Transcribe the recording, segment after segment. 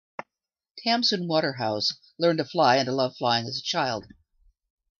Tamsin Waterhouse learned to fly and to love flying as a child.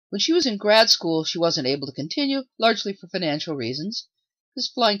 When she was in grad school, she wasn't able to continue, largely for financial reasons, because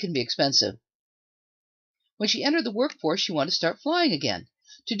flying can be expensive. When she entered the workforce, she wanted to start flying again.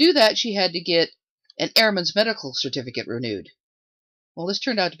 To do that, she had to get an airman's medical certificate renewed. Well, this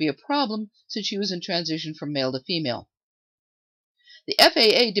turned out to be a problem since she was in transition from male to female. The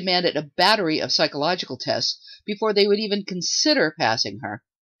FAA demanded a battery of psychological tests before they would even consider passing her.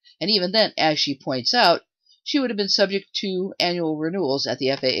 And even then, as she points out, she would have been subject to annual renewals at the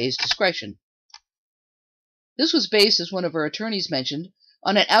FAA's discretion. This was based, as one of her attorneys mentioned,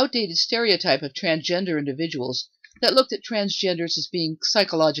 on an outdated stereotype of transgender individuals that looked at transgenders as being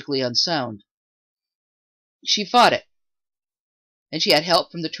psychologically unsound. She fought it, and she had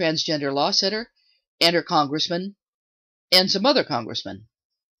help from the Transgender Law Center and her congressman and some other congressmen.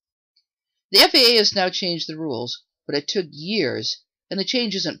 The FAA has now changed the rules, but it took years, and the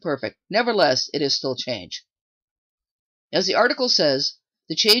change isn't perfect. Nevertheless, it is still change. As the article says,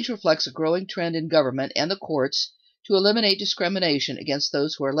 the change reflects a growing trend in government and the courts to eliminate discrimination against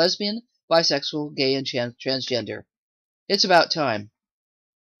those who are lesbian, bisexual, gay, and transgender. It's about time.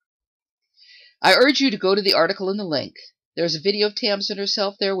 I urge you to go to the article in the link. There's a video of Tamsin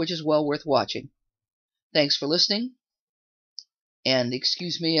herself there, which is well worth watching. Thanks for listening. And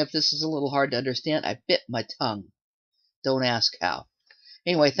excuse me if this is a little hard to understand. I bit my tongue. Don't ask how.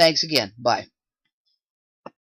 Anyway, thanks again. Bye.